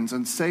hands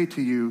and say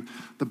to you,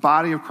 the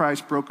body of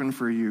Christ broken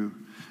for you.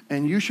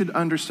 And you should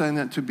understand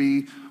that to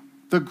be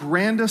the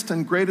grandest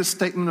and greatest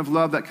statement of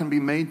love that can be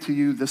made to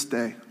you this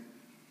day.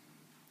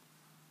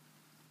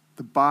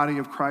 The body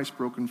of Christ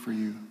broken for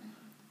you.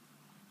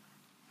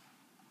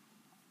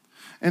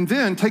 And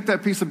then take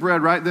that piece of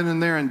bread right then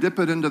and there and dip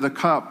it into the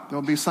cup.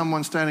 There'll be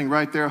someone standing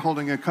right there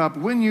holding a cup.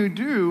 When you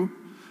do,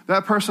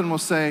 that person will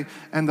say,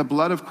 and the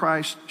blood of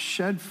Christ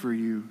shed for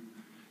you.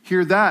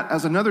 Hear that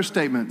as another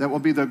statement that will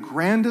be the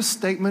grandest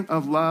statement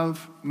of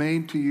love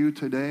made to you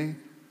today.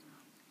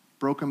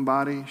 Broken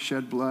body,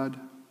 shed blood.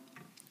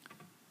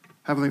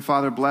 Heavenly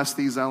Father, bless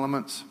these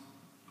elements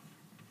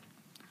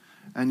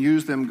and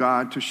use them,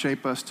 God, to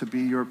shape us to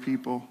be your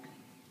people.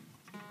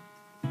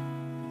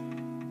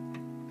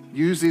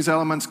 Use these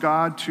elements,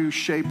 God, to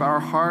shape our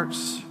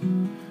hearts,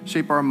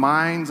 shape our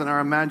minds and our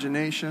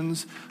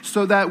imaginations,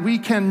 so that we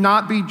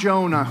cannot be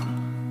Jonah,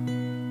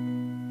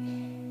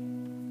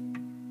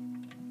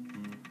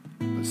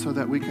 but so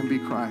that we can be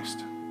Christ.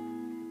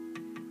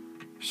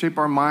 Shape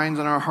our minds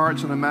and our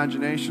hearts and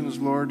imaginations,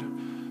 Lord,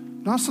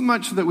 not so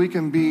much so that we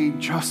can be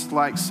just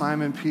like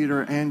Simon,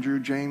 Peter, Andrew,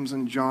 James,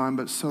 and John,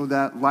 but so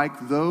that,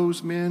 like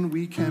those men,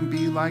 we can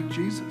be like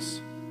Jesus.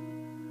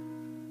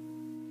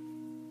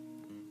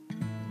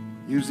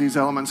 Use these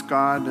elements,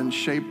 God, and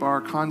shape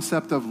our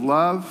concept of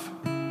love,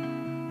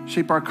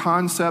 shape our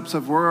concepts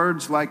of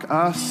words like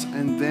us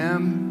and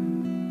them.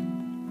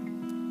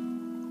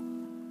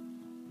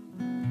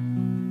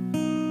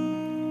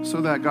 So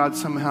that, God,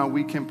 somehow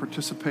we can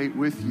participate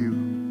with you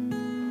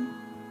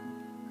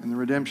in the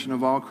redemption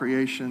of all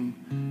creation,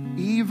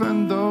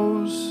 even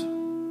those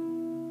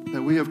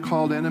that we have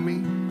called enemy,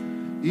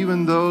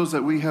 even those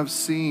that we have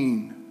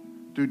seen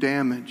do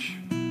damage.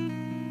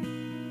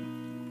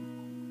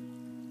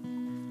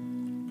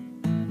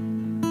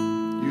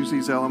 Use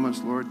these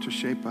elements, Lord, to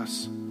shape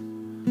us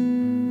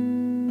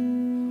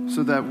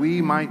so that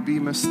we might be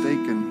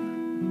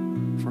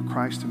mistaken for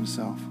Christ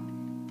himself.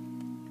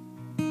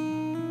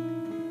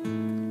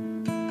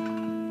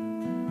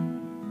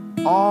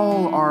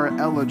 All are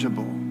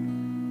eligible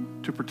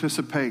to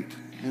participate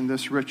in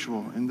this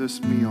ritual, in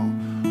this meal.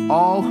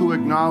 All who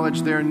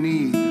acknowledge their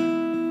need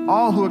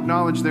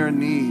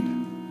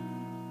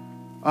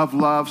of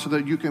love so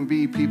that you can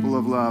be people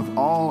of love,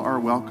 all are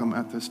welcome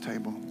at this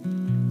table.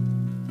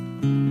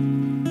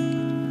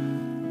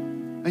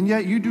 And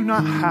yet you do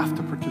not have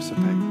to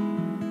participate.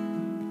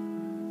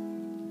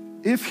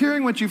 If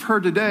hearing what you've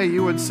heard today,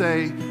 you would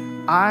say,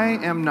 I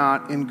am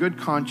not, in good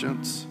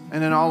conscience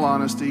and in all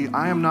honesty,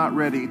 I am not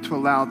ready to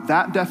allow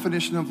that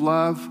definition of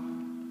love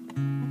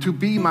to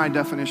be my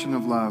definition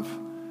of love.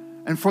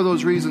 And for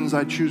those reasons,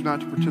 I choose not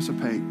to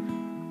participate.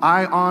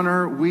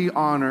 We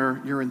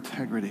honor your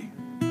integrity.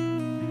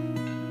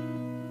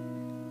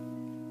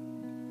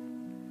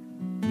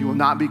 You will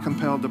not be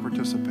compelled to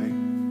participate.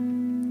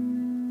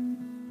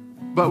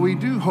 But we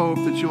do hope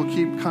that you'll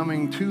keep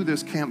coming to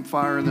this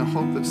campfire in the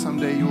hope that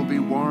someday you will be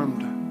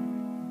warmed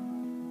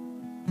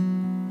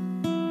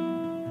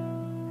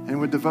and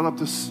would develop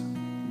this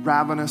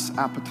ravenous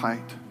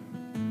appetite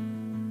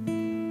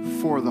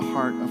for the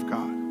heart of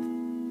God.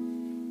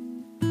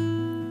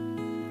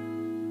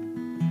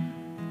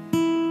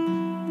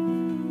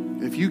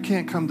 If you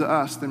can't come to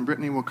us, then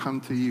Brittany will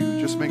come to you.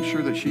 Just make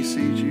sure that she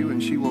sees you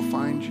and she will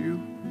find you.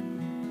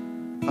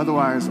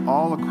 Otherwise,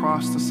 all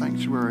across the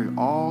sanctuary,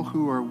 all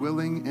who are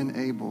willing and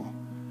able,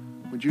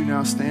 would you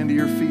now stand to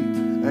your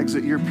feet,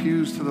 exit your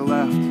pews to the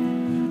left,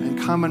 and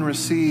come and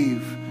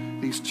receive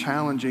these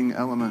challenging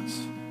elements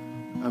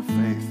of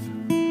faith.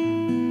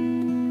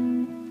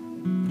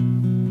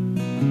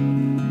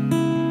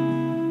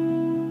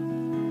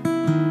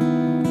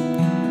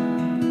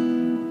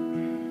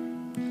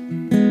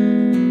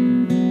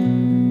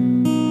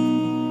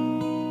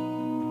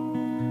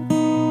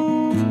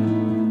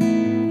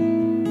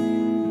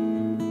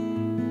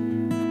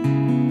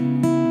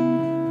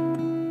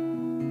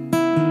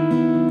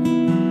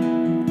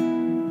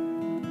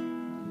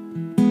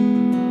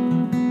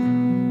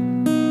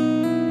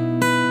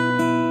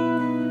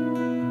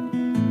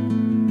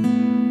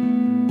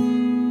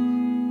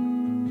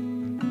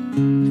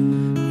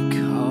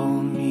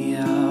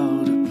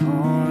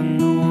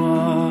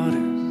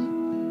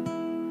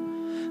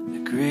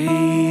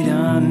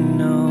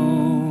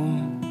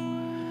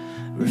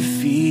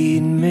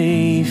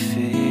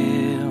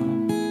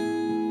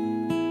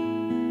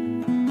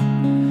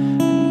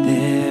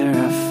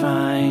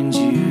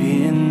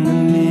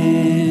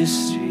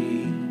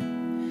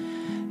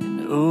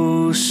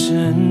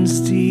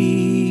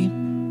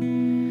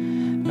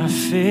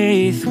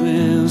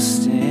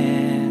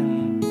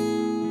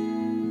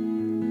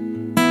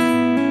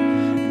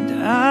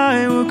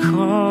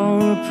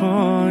 call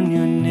upon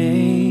your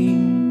name.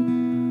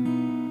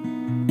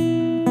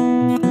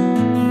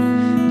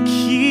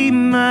 Keep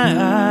my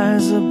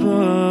eyes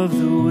above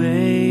the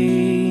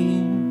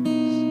waves.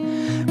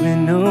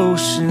 When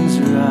oceans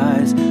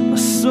rise, my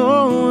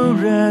soul will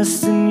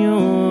rest in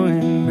your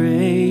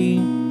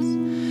embrace.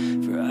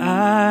 For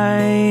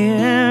I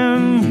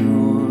am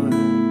yours,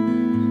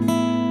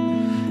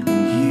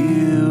 and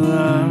you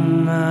are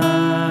mine.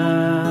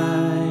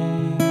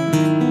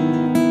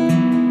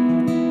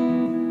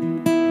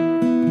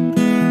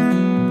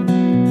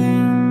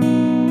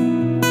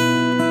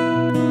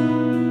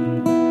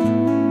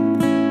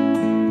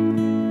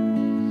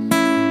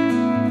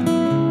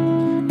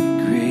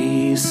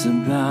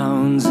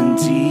 Abounds in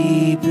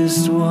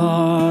deepest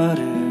waters.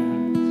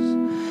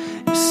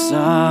 Your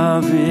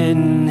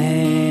sovereign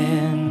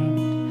hand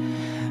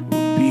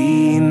will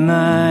be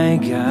my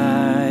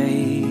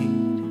guide.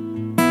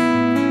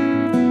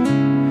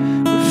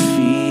 Where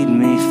feet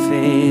may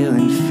fail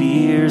and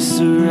fear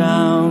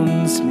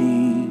surrounds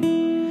me,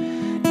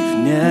 you've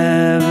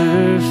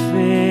never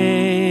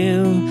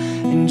failed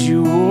and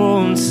you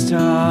won't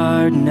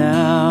start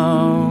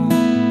now.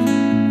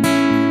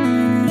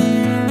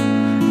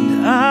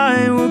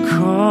 I will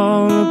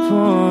call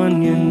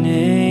upon your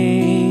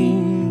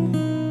name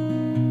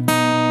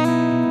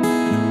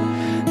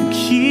and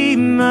keep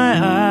my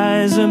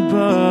eyes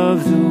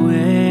above the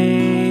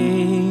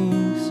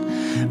waves.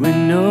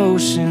 When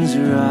oceans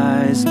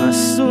rise, my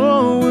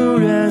soul will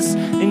rest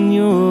in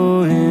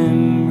your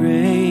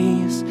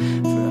embrace.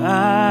 For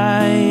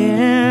I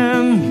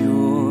am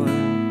yours,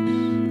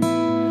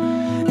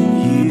 and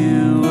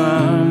you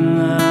are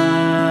mine.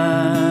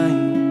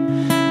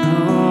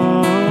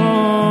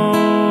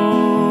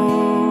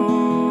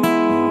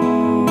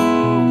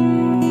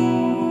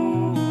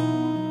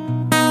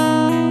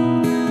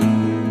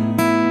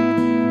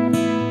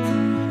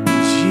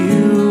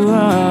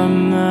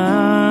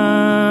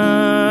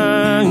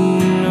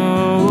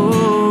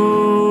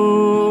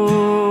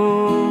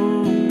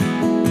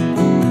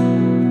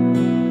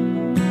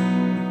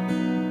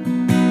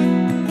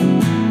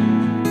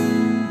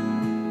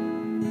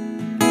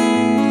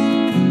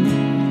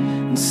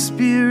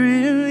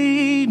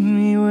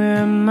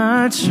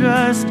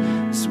 Trust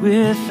is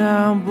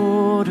without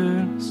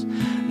borders.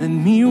 Let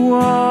me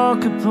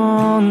walk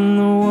upon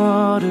the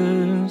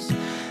waters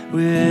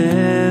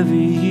wherever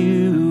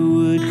you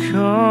would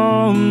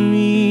call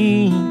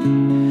me.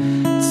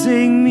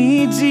 Take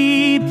me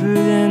deeper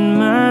than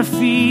my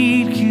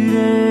feet could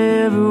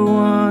ever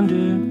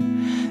wander,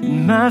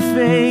 and my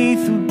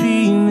faith will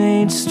be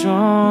made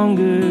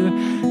stronger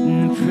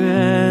in the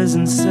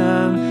presence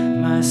of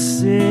my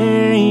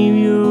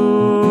Savior.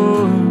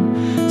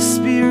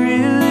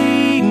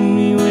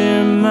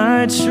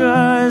 My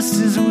trust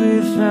is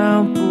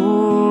without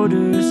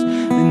borders.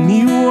 Let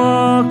me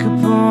walk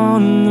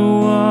upon the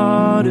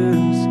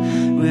waters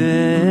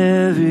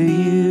wherever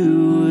you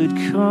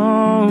would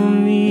call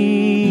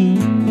me.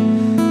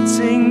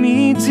 Take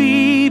me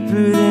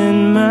deeper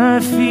than my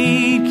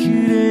feet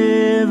could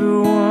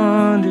ever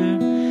wander.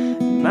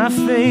 My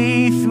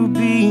faith will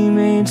be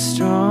made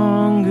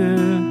stronger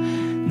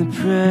in the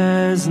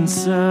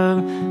presence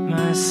of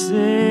my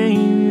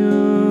Savior.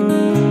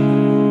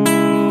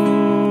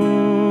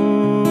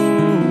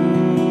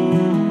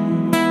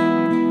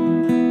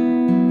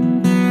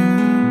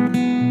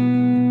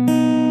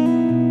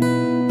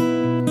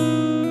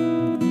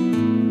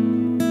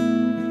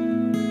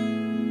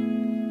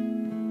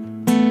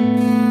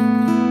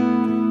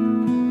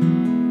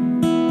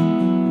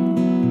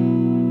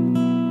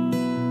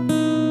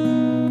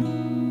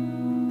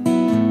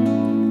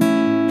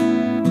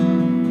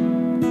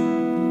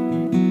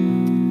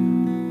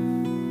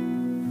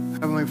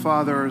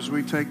 Father, as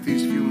we take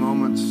these few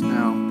moments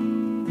now,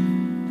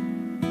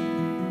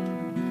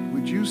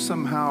 would you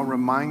somehow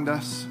remind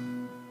us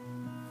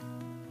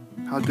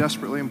how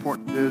desperately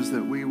important it is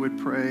that we would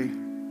pray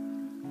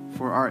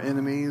for our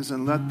enemies,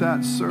 and let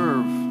that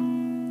serve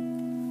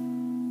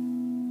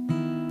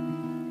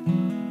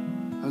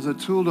as a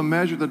tool to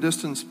measure the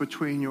distance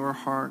between your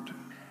heart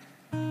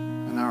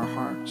and our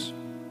hearts.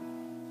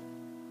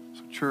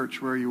 So,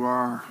 church, where you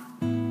are,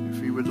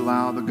 if you would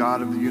allow the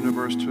God of the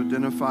universe to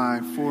identify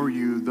for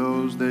you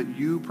those that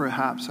you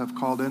perhaps have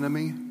called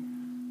enemy,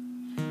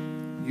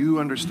 you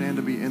understand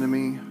to be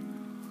enemy,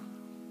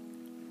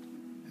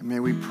 and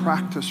may we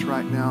practice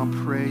right now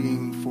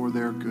praying for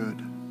their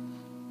good.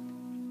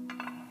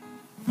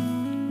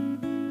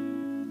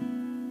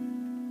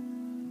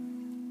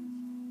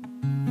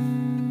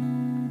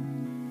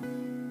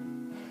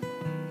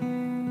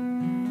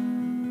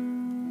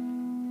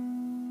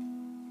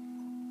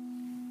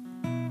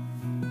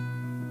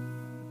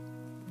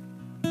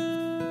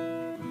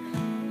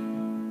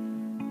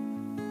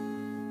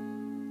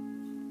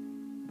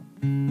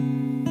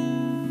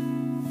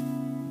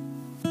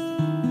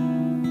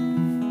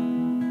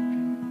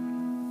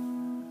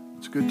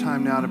 Good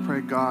time now to pray,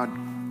 God,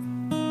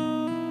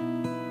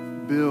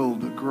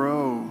 build,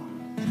 grow,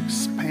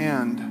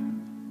 expand,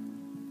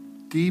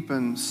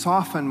 deepen,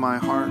 soften my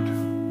heart.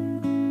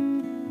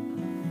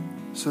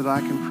 so that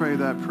I can pray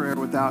that prayer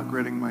without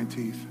gritting my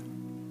teeth.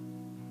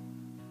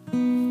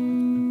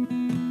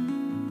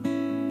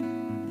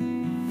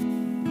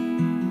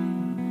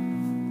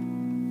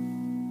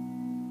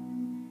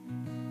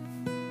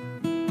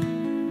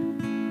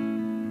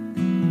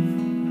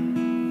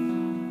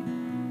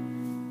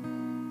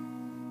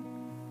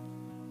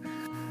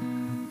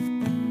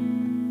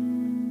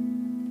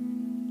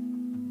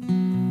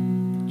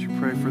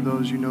 Pray for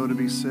those you know to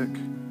be sick,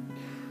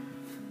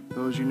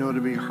 those you know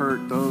to be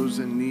hurt, those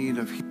in need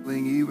of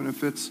healing, even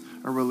if it's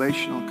a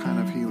relational kind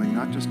of healing,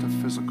 not just a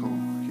physical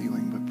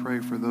healing, but pray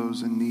for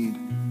those in need,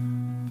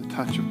 the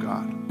touch of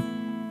God.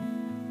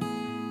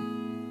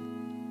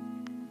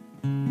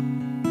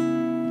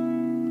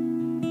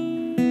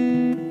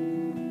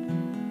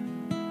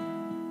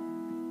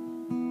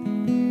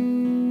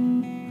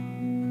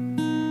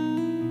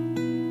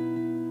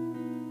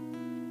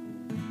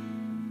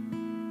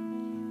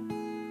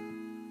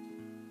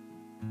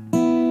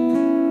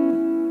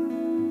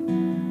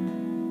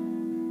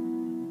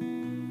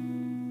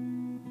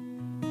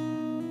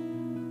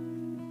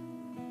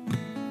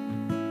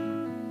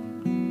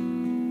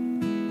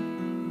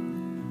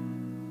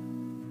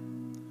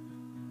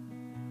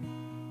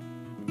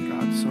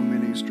 So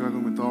many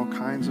struggling with all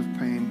kinds of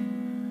pain.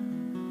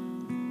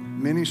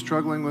 Many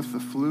struggling with the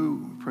flu.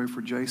 We pray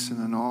for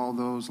Jason and all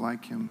those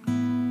like him.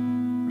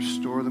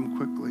 Restore them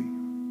quickly.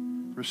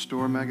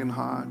 Restore Megan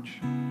Hodge.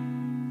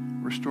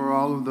 Restore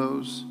all of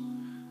those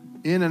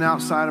in and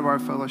outside of our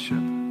fellowship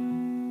who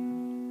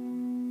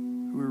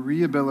are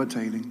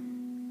rehabilitating.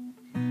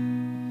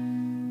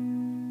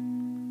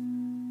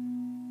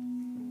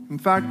 In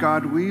fact,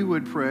 God, we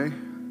would pray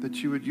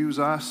that you would use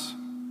us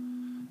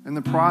in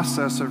the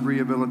process of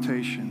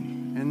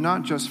rehabilitation, and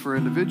not just for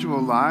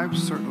individual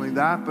lives, certainly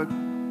that, but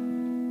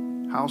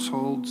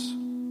households.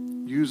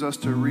 Use us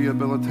to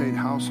rehabilitate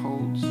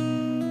households,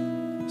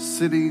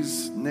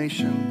 cities,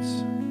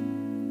 nations.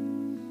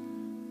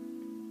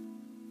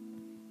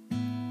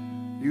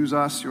 Use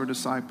us, your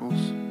disciples,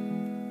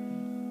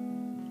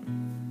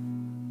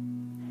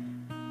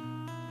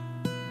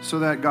 so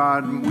that,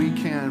 God, we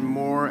can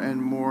more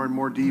and more and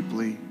more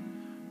deeply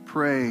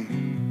pray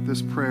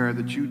this prayer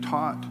that you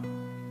taught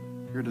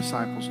your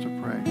disciples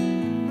to pray.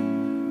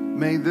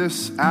 May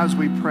this, as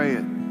we pray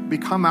it,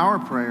 become our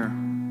prayer.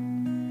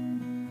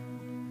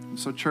 And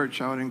so,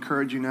 church, I would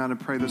encourage you now to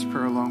pray this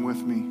prayer along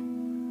with me.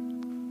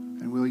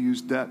 And we'll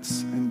use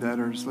debts and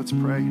debtors. Let's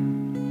pray.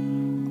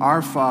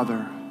 Our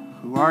Father,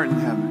 who art in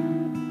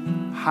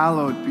heaven,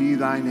 hallowed be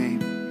thy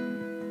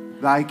name.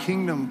 Thy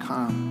kingdom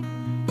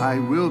come, thy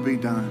will be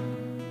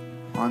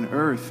done, on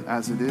earth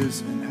as it is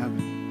in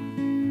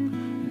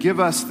heaven. Give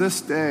us this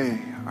day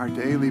our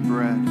daily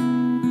bread,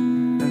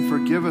 and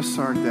forgive us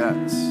our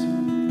debts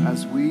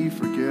as we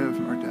forgive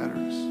our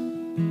debtors.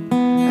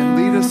 And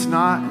lead us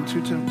not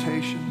into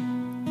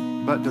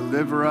temptation, but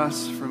deliver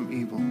us from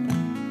evil.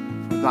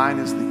 For thine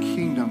is the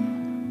kingdom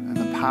and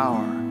the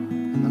power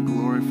and the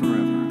glory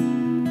forever.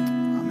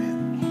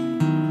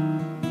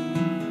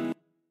 Amen.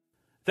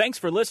 Thanks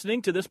for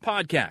listening to this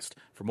podcast.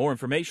 For more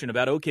information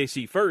about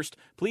OKC First,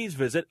 please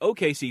visit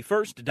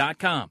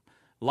okcfirst.com.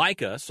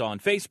 Like us on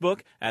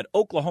Facebook at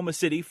Oklahoma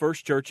City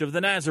First Church of the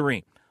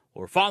Nazarene,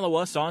 or follow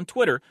us on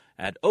Twitter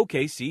at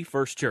OKC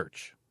First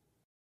Church.